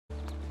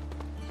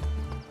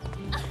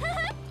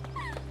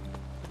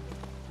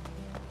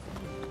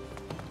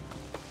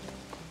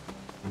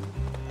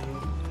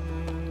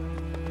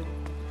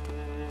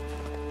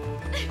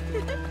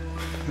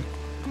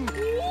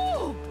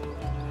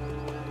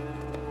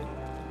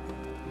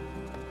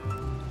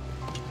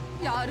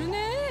やる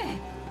ね。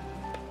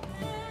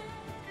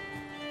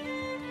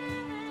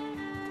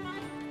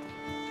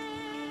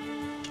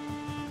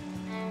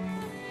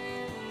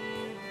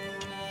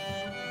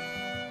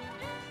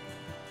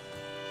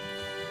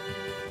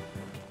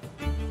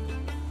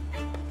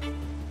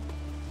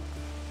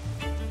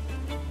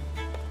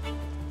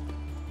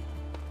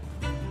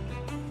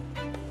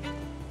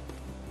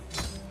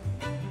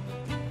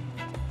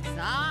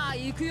さあ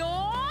行くよ。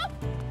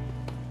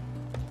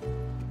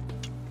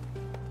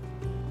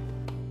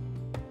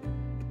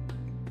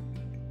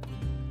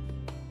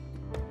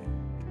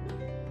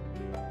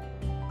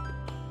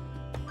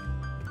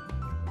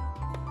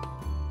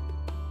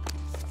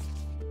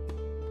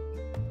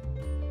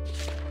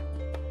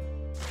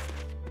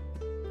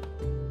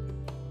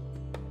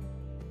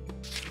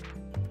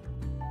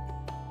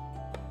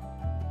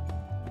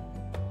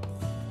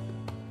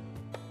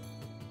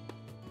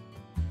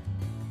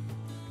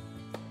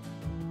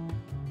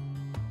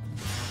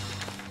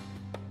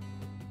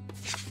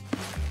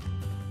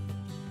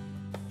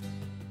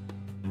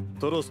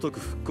トロスト区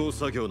復興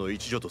作業の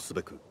一助とす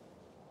べく、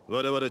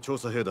我々調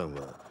査兵団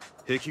は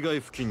壁外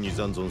付近に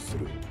残存す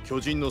る巨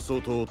人の掃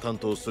討を担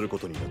当するこ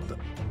とになった。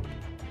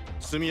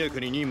速やか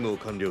に任務を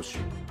完了し、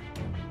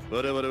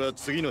我々は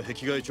次の壁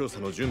外調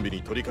査の準備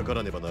に取り掛か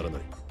らねばならな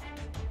い。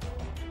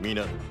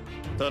皆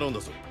頼ん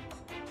だぞ。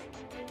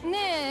ね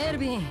えエル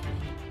ヴィン、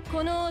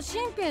この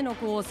新兵の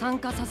子を参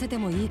加させて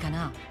もいいか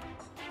な。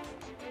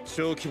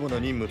小規模な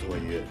任務とは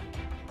いえ、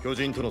巨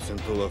人との戦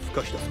闘は不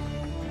可避だぞ。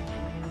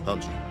ハ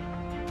ンジ、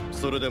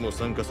それでも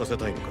参加させ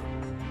たいのか。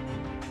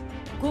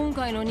今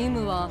回の任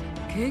務は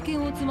経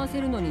験を積ませ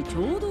るのにち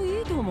ょうど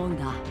いいと思うん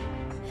だ。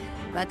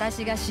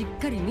私がしっ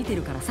かり見て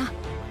るからさ。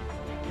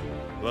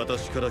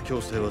私から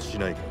強制はし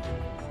ないが、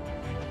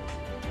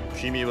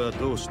君は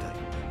どうしたい？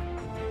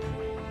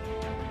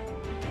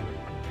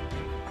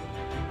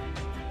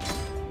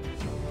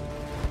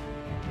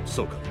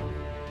そうか。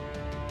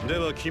で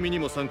は君に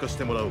も参加し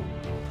てもらおう。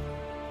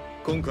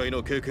今回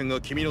の経験が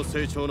君の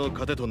成長の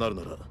糧となる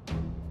なら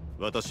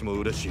私も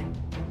嬉しい。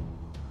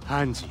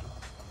ハンジ、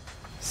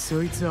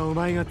そいつはお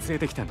前が連れ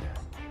てきたんだ。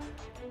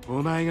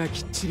お前が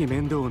きっちり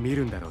面倒を見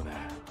るんだろうな。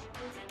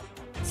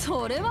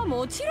それは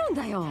もちろん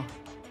だよ。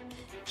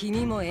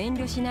君も遠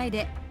慮しない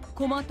で、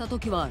困った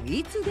時は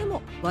いつで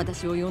も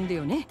私を呼んで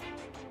よね。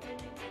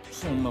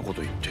そんなこ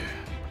と言って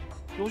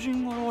巨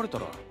人が現れた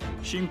ら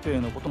新兵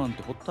のことなん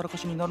てほったらか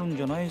しになるん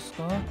じゃないです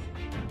か。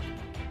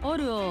オ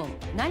ルオ、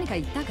何か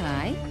言った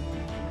かい？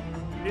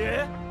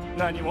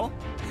何も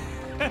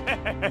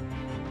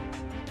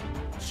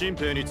新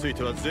兵につい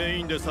ては全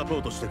員でサポ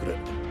ートしてくれ。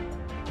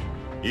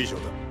以上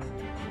だ。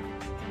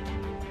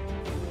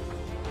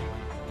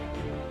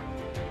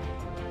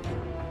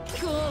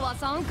今日は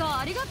参加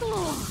ありがとう。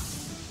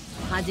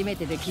初め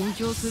てで緊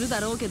張するだ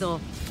ろうけど、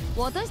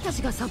私た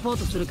ちがサポー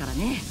トするから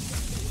ね。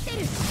来て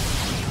る。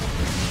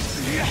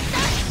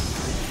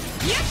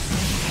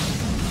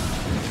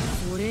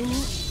それに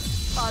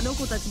あの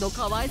子たちの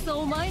可愛さ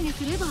を前に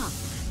すれば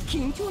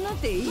緊張なん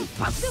て一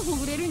発でほ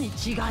ぐれるに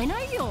違いな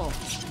いよ。お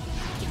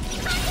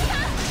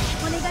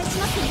願いし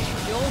ます。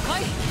了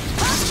解。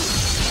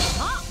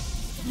あ、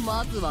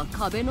まずは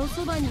壁の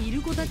そばにい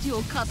る子たち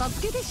を片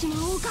付けてしま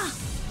おうか。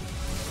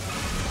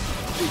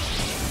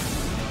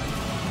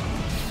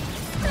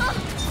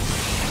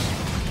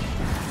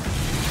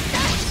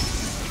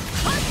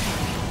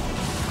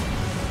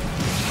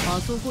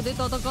あそこで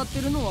戦って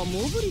るのは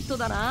モブリット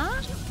だな。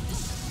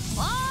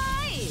お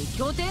ーい、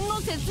拠点の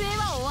設営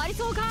は終わり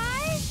そうかい？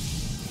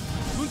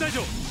分隊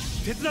長、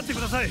手伝って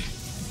ください。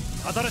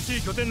新し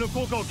い拠点の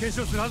効果を検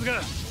証するはず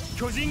が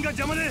巨人が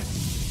邪魔で。なれ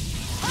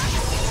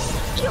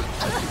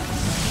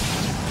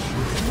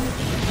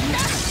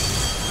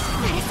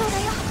そう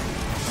だよ。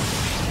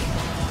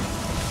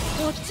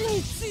こっち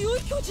に強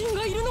い巨人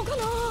がいるのか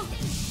な。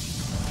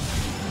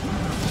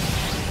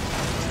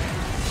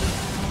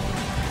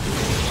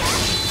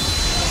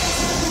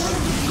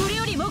これ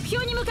より目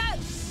標に向かう。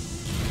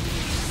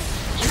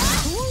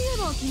そういえ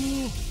ば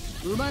君、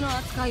馬の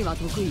扱いは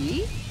得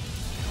意？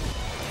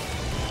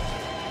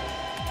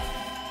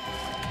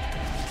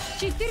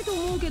知ってると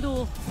思うけ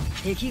ど、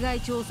壁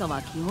外調査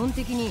は基本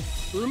的に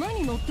馬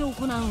に乗って行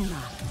うんだ。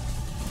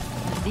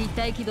立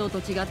体軌道と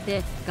違っ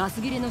てガ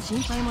ス切れの心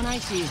配もない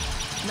し、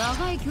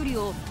長い距離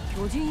を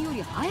巨人よ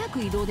り早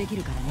く移動でき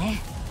るからね。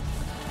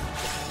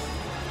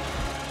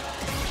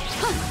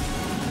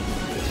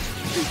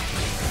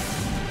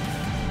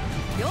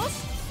よし、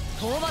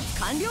討伐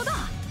完了だ。や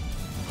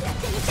っ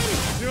てみてる。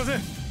すいませ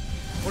ん、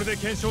これで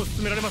検証を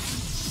進められま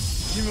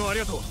す。チームあり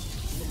がとう。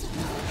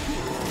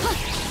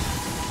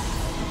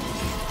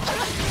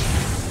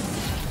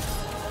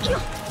ち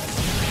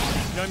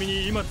なみ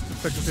に今作っ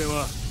た拠点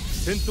は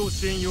戦闘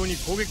支援用に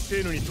攻撃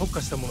性能に特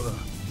化したものだ。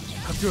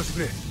活用してく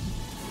れ。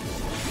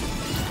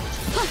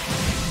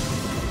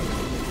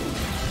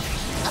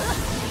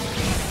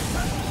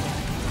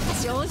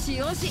よし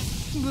よし、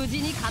無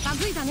事に片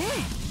付いたね。お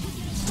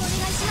願いし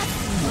ま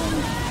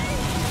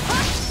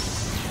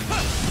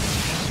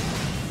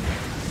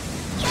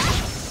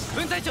す。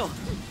分隊長、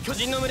巨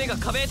人の群れが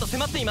壁へと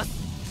迫っています。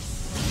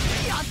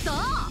やった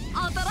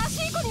ー、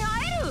新しい子に会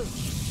える。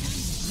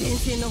前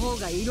線の方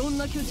がいろん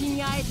な巨人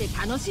に会えて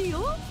楽しい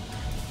よ。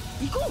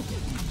行こう。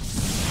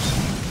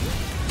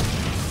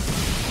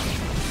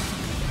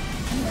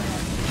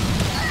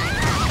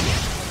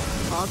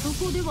あそ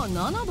こでは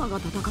ナナバが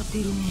戦って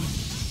いるね。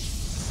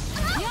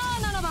や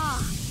あナナバ、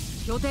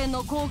拠点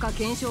の効果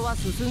検証は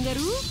進んで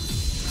る？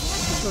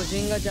巨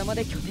人が邪魔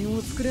で拠点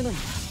を作れない。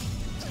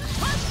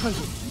ハンジ、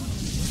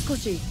少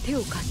し手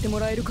を貸しても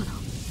らえるかな。す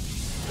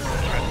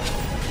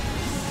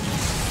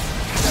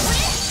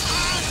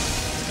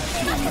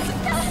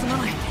ま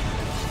ない。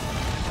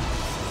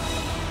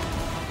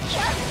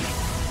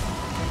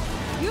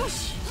よ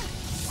し、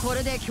こ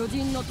れで巨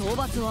人の討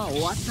伐は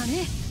終わった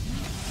ね。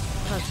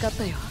助かっ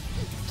たよ。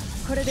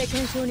これで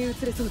検証に移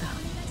れそうだ。了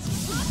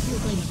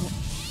解だも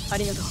あ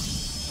りがとう。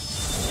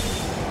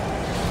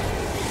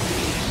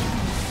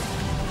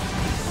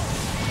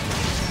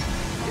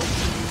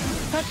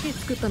さっき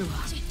作ったのは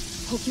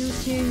補給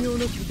支援用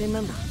の拠点な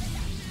んだ。きっ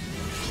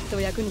と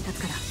役に立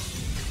つから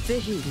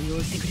ぜひ利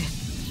用してくれ。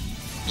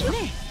ね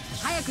え、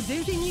早く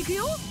前線に行く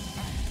よ。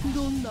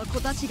どんな子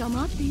たちが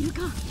待っている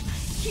か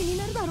気に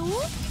なるだろう。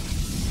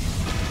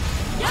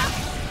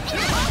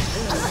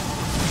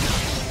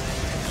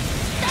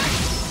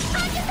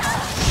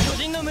巨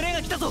人の群れ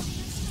が来たぞ。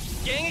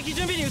迎撃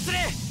準備に移れ。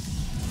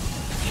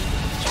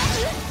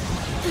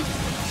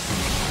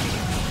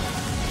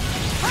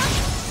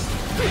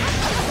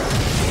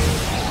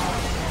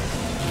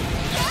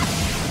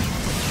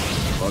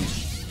ハンジ、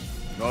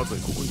なぜ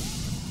ここに？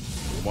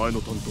お前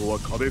の担当は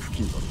壁付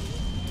近だろ。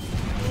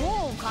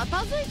もう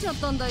片付いちゃっ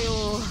たんだよ。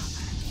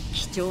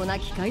貴重な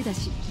機会だ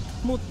し、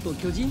もっと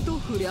巨人と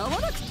触れ合わな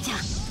くっちゃ。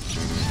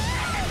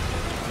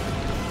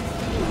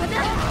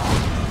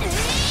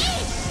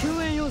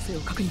救援要請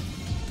を確認。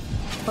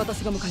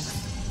私が向かいます。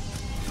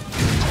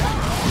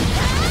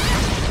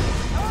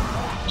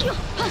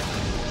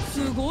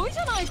すごいじ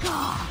ゃない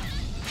か。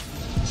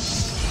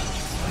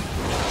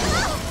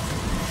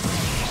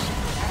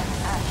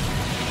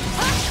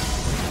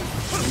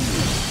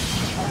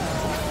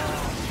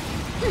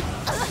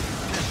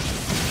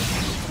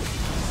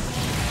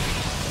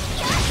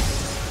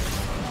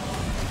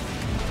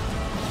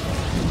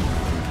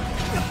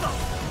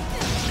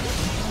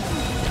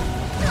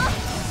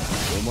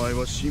お前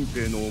は新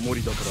兵のおも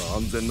りだから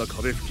安全な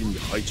壁付近に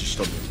配置し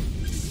たんだ。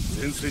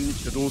前線に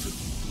来てどうする？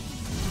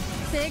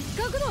せっ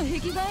かくの壁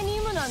外任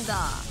務なん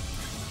だ。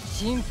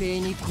新兵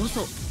にこ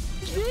そぜ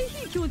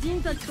ひ巨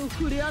人たちと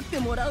触れ合って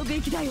もらうべ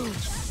きだよ。危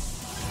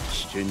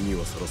険に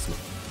はさらすな。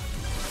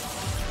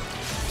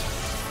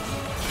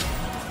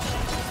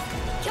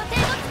拠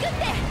点を作って、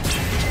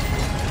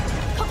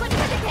ここに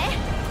立てて。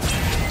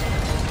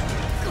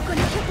ここ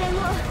に拠点を。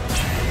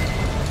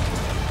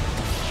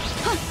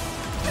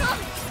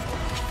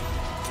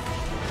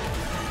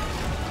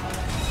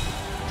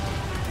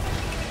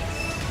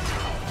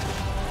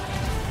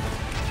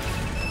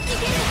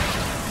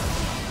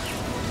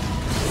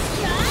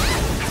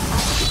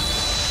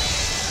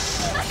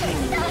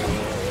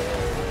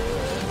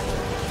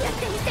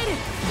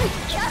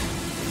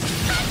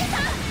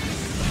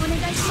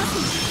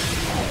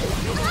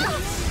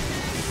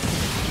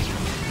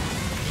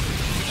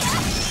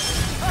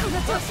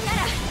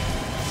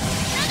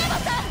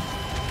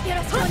よ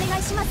ろしくお願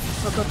いしま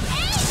す。分かった。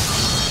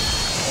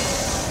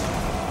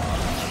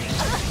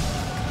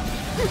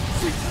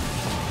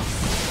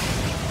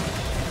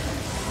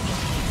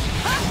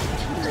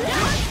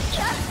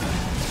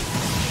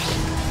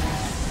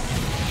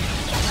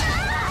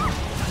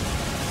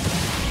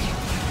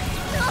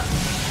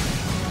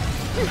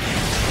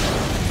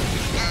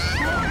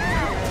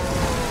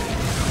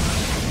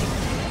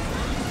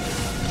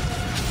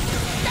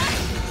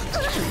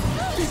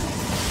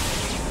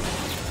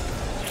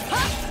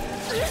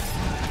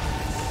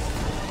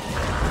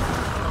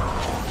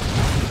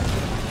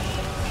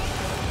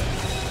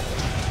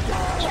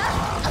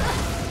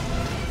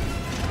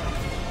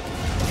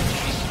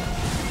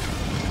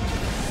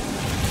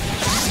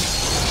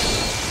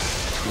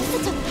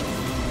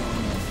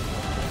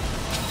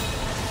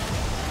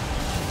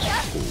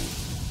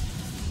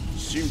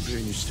新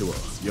兵にしては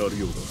やる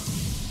ようだ。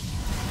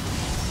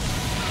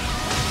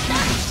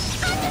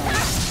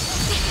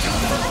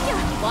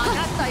分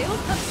かったよ。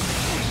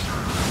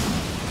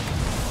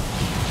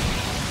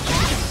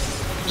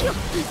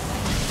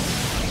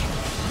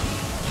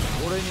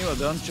俺には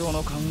団長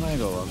の考え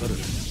がわかる。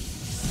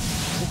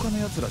他の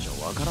奴らじゃ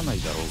わからない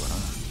だろうが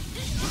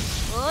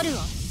な。オルオン、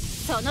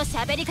その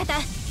喋り方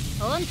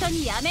本当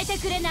にやめて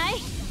くれない？や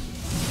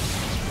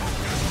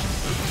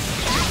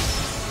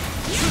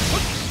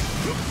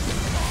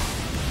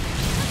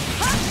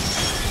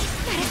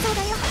れそう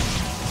だよ。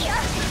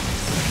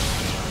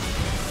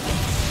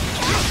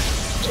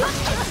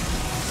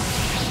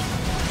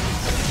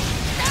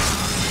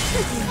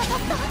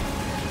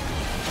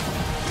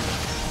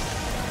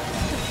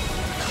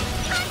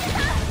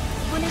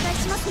お願い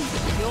しますね。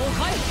了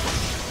解。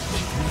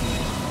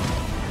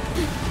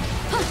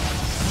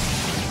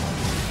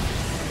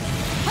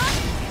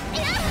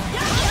や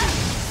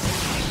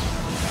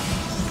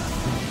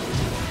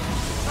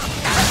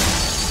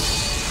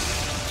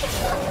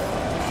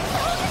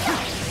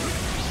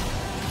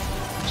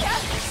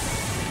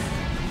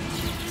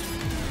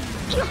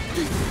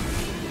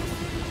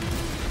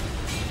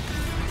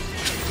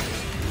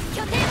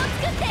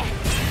作って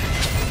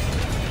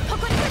こ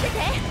こに立てて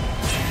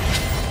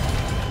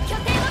拠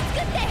点を作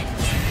って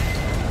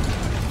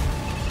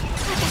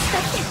私だ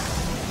って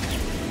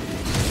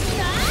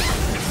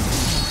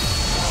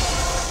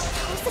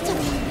倒せちゃっ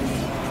た。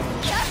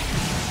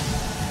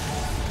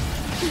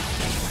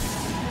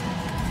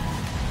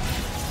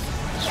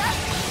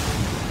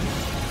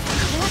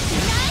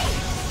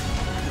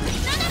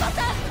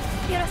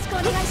よろしくお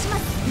願いしま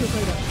す。了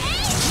解だ。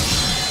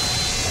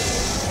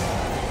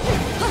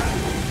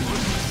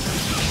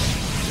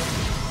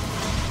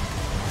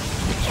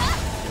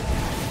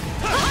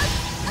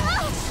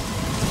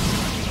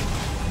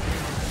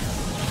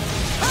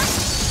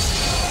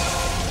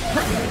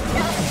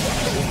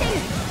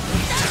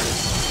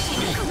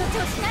この調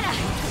子ならこ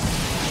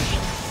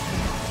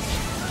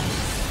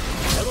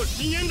の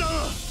深淵団は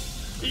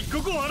一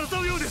刻を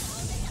争うようで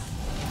す。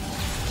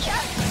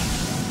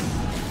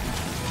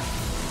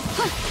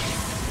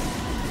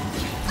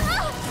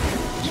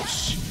よ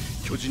し、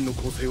巨人の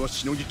攻勢は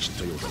しのぎ切っ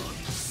たようだ。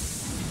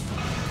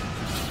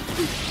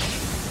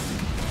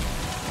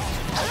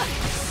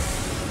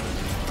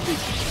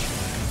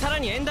さら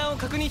に演壇を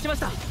確認しまし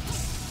た。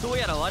どう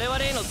やら我々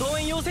への増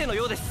援要請の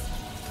ようです。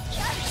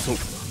そう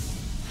か、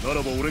な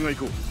らば俺が行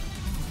こ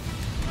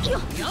う。よ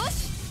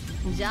し、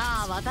じ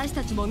ゃあ私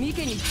たちもミ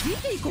ケについ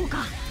ていこうか。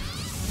う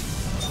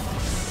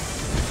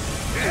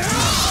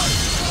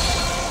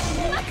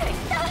まくいっ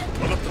た。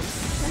分かっ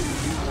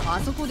た。あ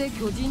そこで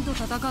巨人と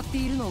戦って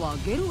いるのは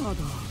ゲルガだ。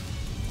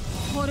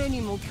彼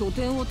にも拠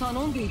点を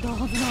頼んでいたは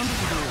ずなんだ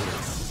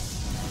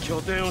拠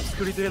点を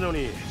作りてえの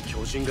に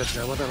巨人が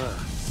邪魔だな。お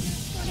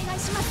願い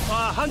します。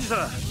ああ、ハンジさ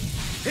ん、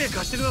兵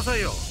貸してくださ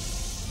いよ。よ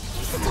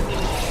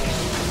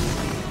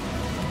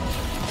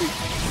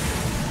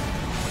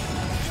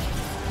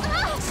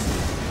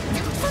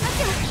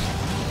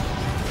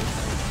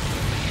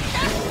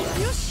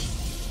し、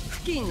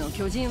付近の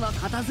巨人は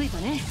片付いた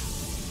ね。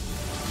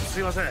す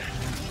いません、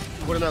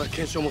これなら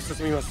検証も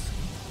進みます。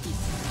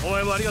お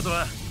前もありがとう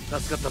な、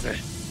助かったぜ。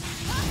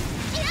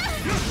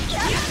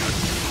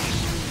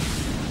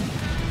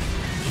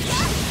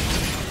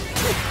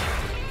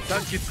さ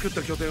っき作っ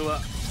た拠点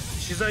は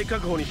資材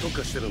確保に特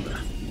化してるんだ。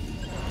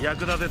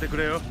役立ててく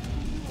れよ。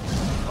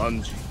ハ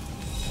ンジ、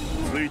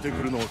ついて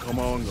くるのは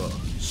構わんが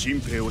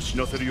新兵を死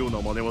なせるよう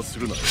な真似はす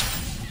るなよ。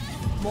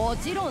も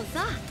ちろん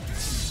さ、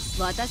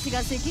私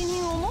が責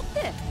任を持っ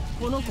て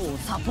この子を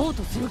サポー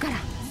トするから。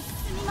す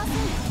みません。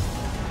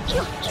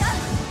よっ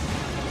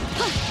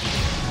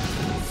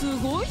す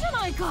ごいじゃ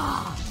ない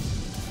か。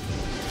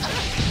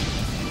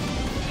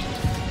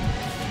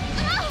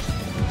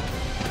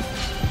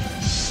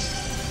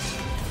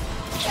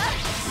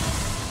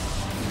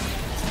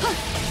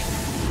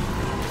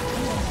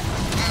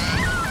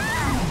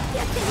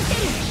やってみせる。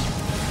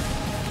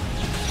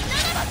七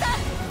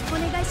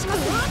夕お願いします。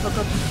分かっ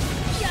た。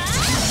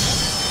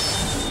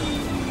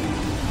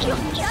よっ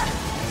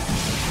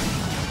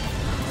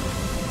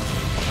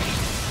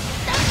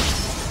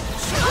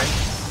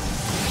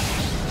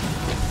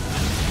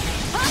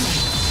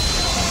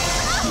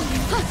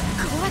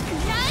怖く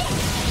ない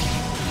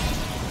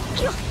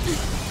よっ。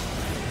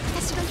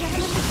私がやらな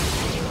きゃ。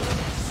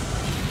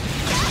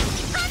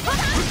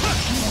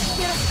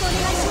よろしくお願い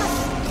しま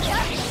す。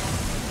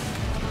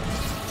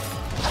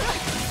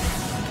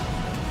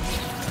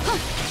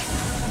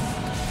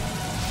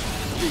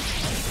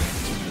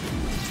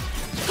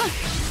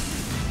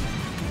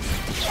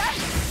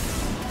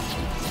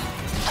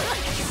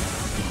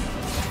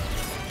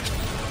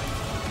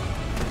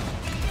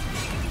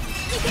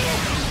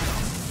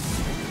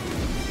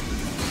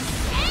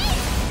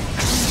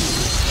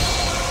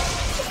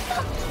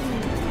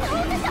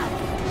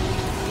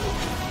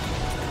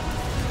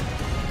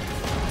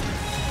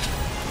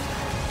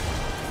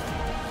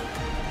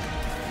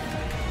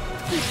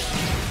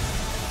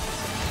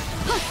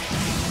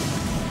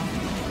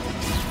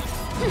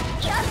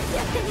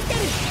やってみせる。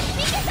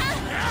ミケさん。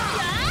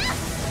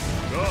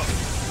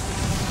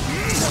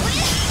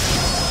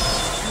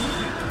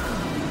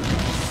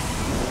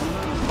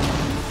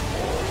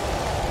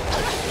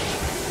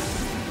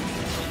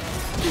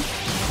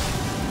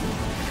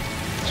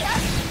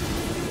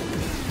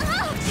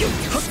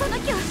さな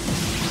きゃ。アン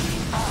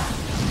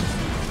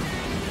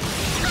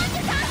ジ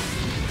ュさん、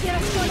よろ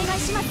しくお願い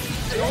します。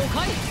了解。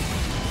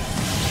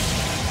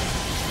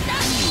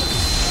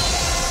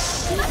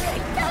うまくい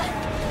った。や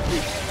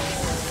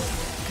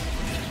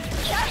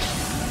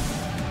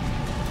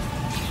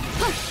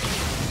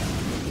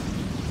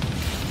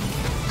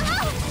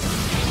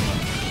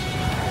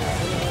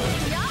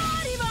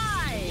ーリヴァ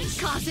イ、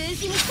加勢し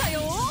に来たよ。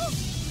ク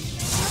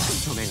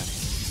ソメガネ、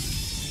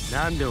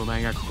なんでお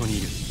前がここに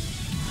いる？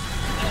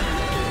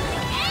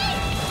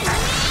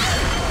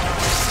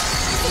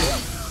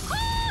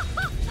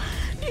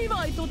リヴ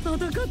ァイと戦っ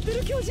て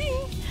る巨人、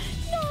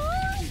な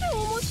んて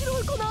面白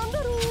い子なんだ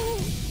ろう。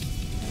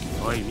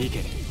おいミ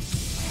ケ、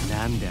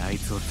なんであい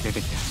つを連れ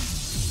てきた？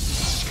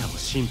しかも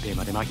新兵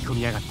まで巻き込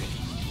みやがって。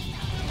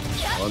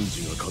ハン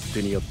ジが勝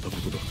手にやったこ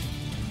とだ。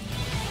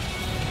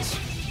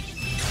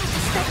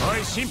お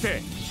い新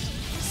兵、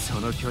そ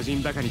の巨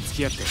人バカに付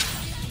き合って突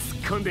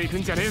っ込んでいく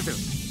んじゃねえぞ。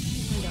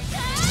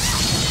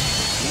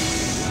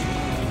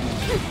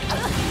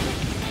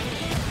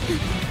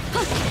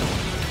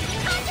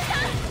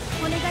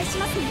お願いし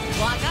ますね。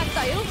分かっ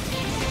たよ。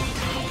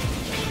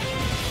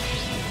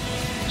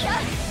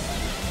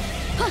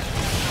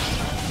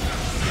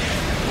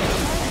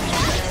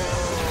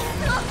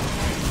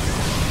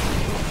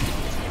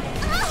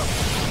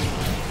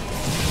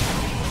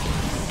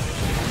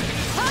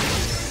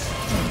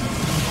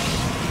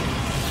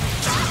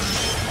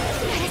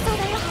やれそう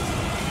だよ。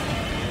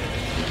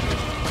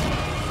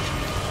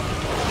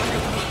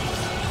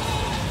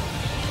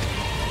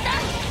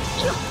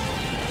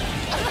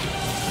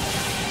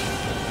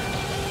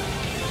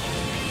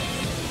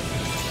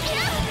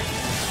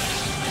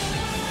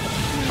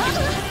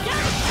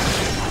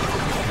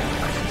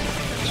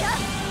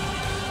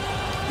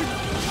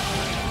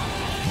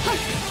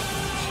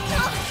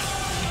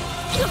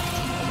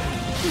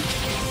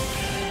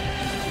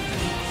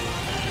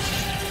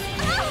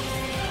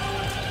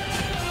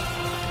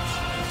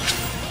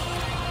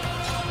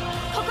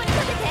ここに立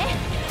てて。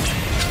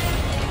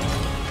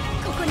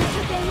ここに拠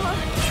点を。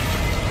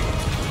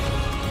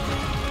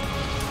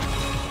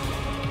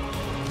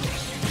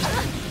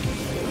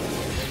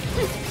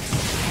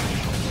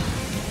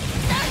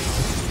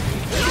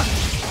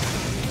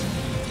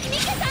ミ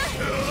カさん、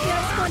よ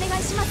ろしくお願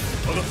いします。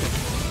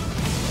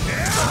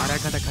あら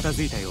かた片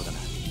付いたようだな。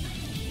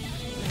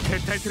撤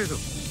退するぞ。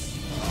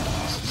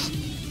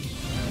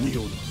逃げ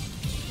おる。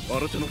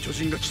新手の巨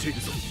人が来てい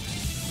るぞ。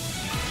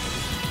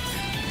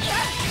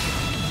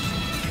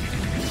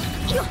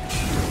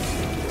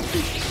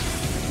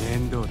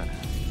面倒だな。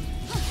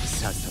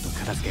さっさと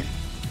片付ける。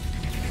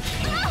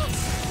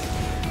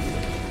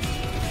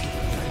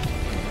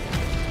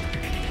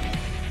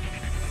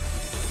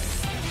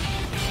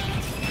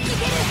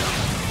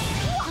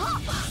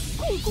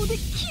ここで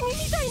君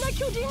みたいな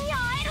巨人に会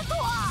えると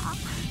は。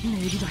ね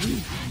えリヴァ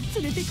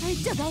イ、連れて帰っ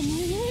ちゃダメ。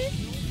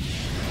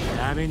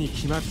ダメに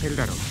決まってる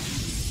だろ。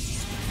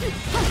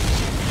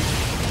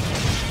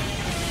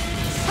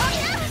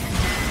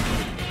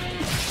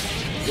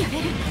や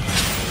れる。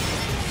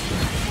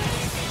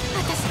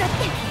私だって。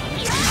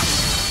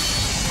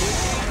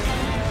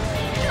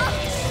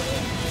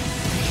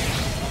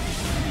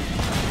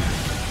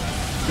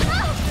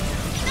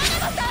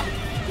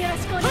よろし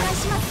くお願い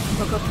します。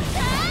分かった。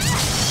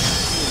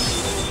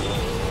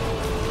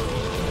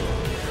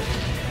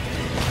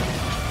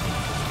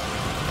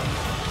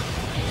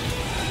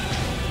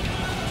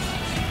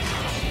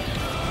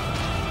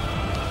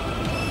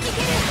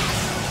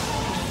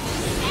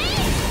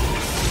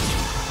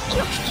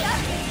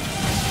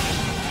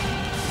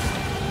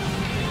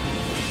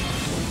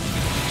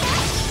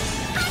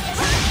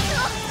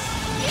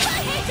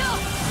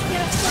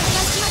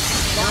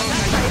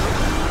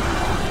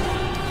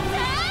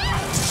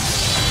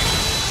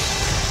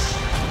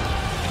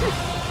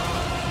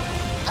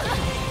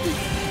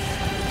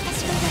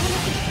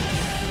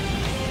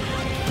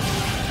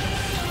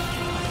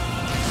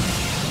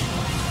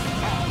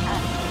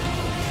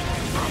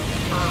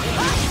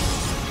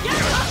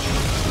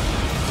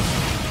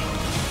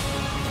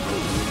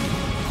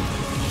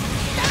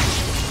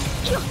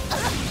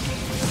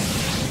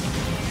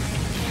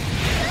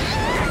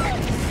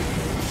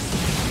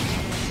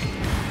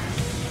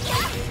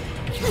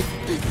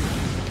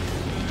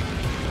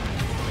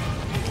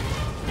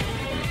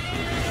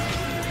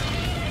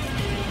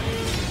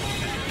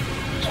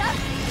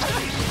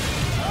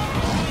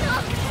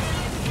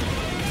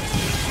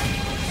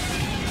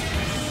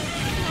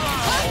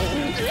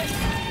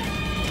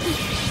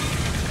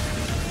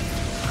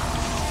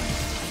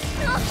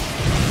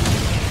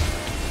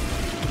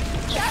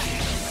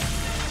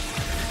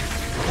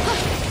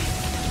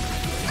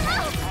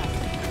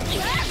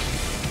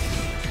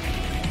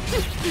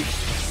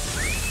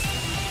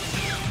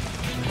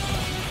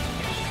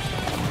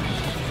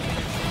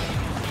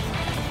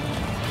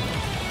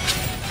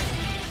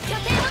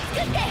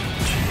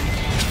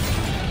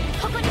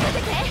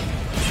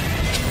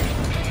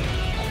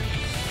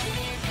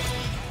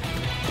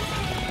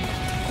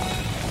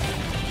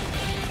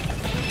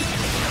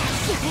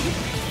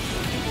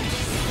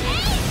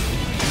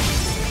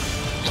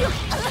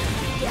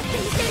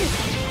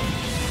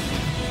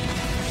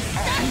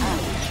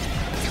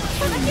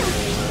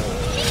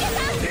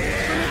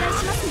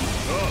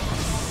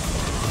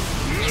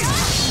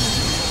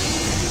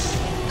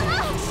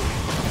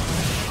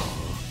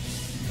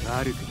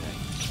悪くない。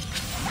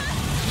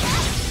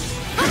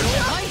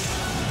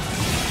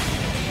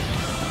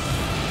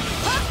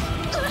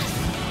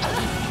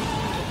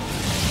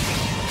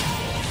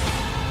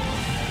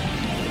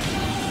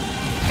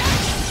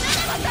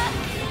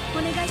お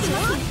願いしま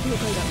す。了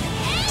解だ。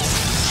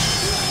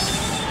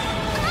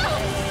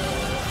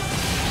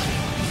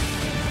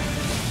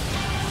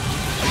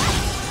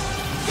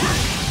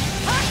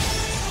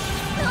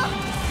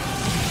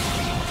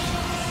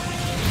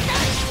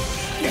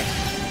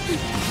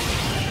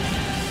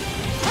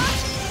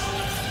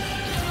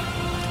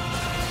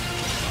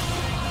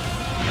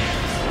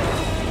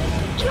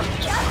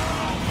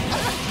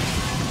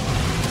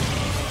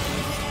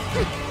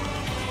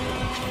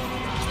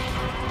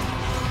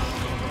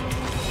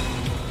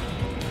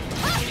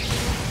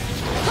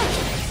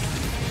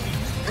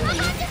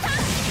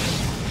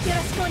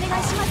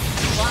します。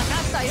分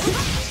かったよ。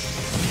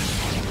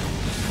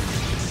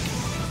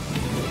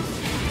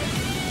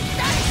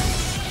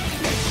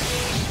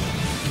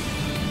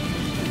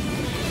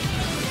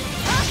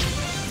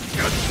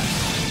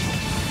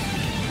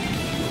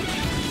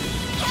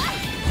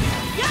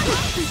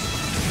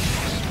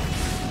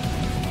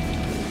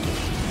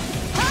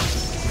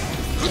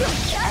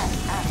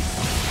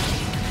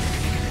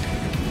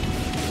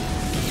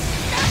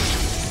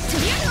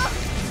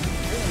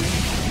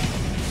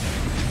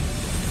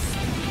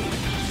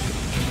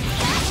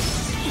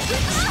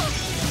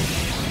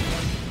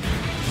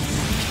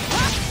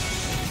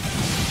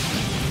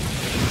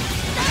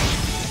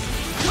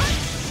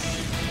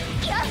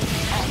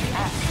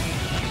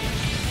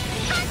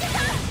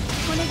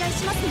お願い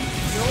しますね。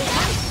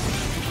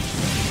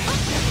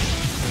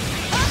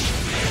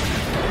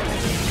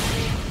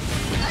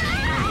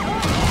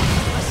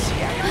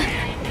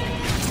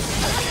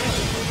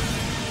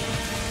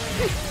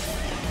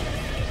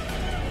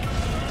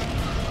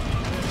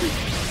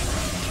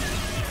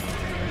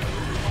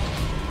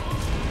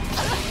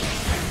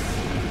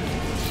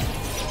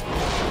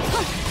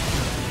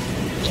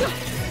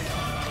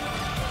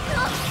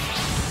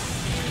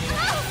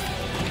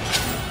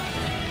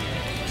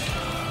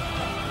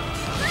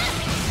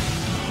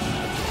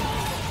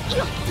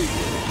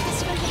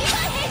私がリヴァ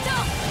イ兵長、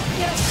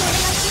よろしくお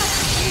願いしま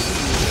す。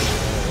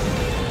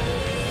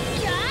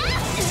やあ、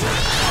食ってみせ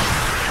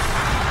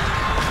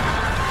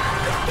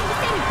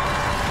る。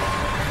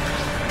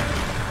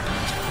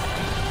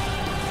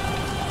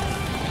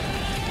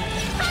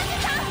ハンジ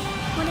さん、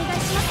お願い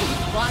します。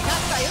分かっ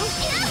たよ。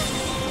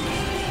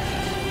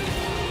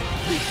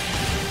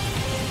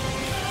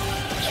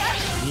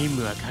任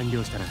務は完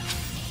了したな。と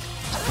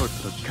っ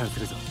とと帰還す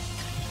るぞ。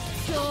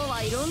今日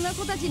はいろんな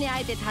子たちに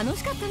会えて楽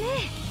しかったね。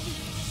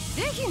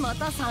ぜひま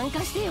た参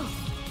加してよ。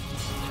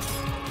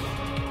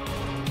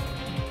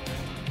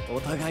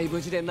お互い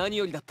無事で何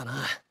よりだった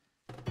な。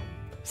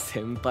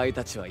先輩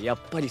たちはやっ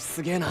ぱり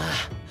すげえな。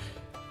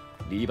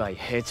リヴァイ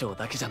兵長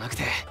だけじゃなく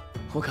て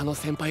他の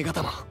先輩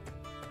方も。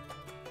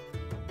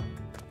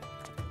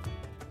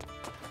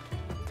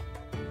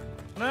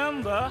な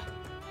んだ、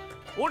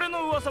俺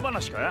の噂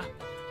話か。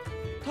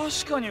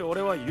確かに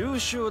俺は優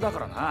秀だか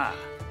らな。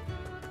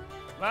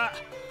まあ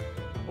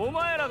お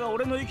前らが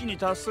俺の域に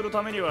達する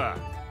ためには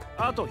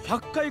あと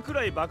100回く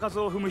らい場数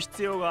を踏む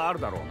必要がある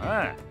だろう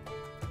な。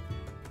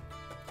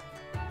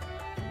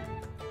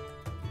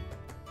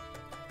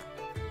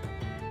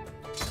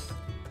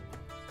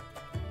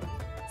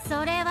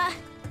それは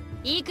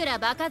いくら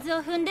場数を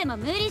踏んでも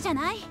無理じゃ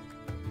ない。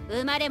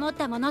生まれ持っ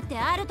たものって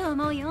あると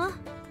思うよ。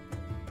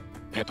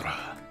ペト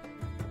ラ、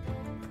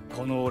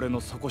この俺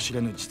の底知れ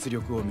ぬ実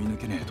力を見抜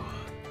けねえと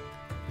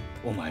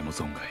お前も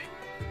存外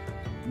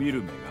見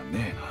る目が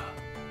ねえな。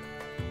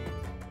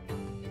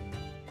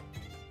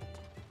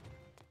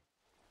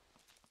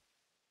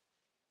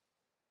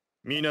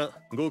皆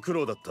ご苦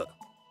労だった。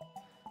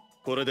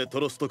これで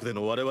トロスト区で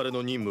の我々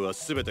の任務は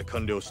全て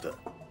完了した。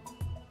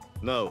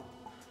なお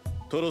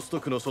トロスト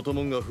区の外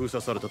門が封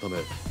鎖されたため、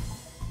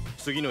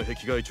次の壁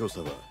外調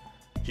査は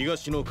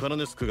東のカナ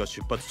ネス区が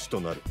出発地と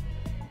なる。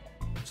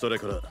それ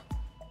から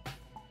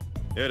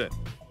エレン、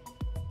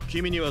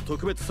君には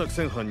特別作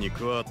戦班に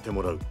加わって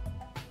もらう。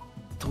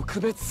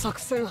特別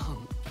作戦班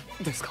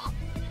ですか？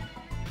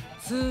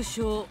通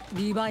称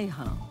リヴァイ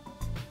班。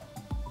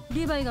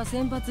リヴァイが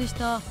先発し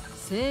た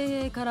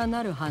精鋭から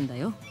なる班だ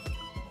よ。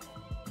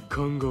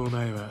今後お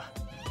前は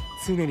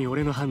常に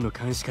俺の班の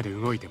監視下で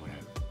動いてもらう。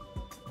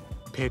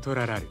ペト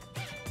ラ・ラル、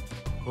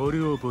オ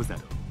ルオ・ボザ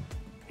ド、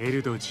エ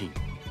ルド・ジン、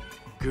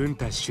グン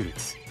タ・シュル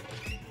ツ。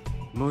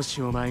も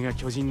しお前が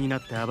巨人にな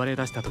って暴れ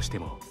出したとして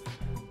も、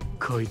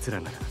こいつ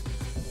らなら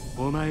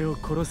お前を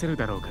殺せる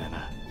だろうから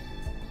な。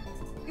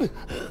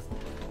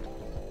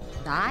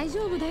大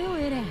丈夫だよ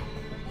エレン。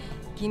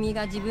君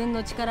が自分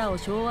の力を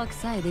掌握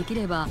さえでき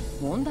れば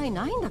問題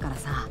ないんだから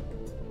さ。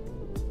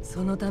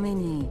そのため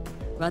に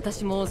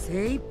私も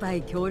精一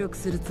杯協力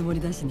するつもり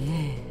だし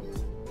ね。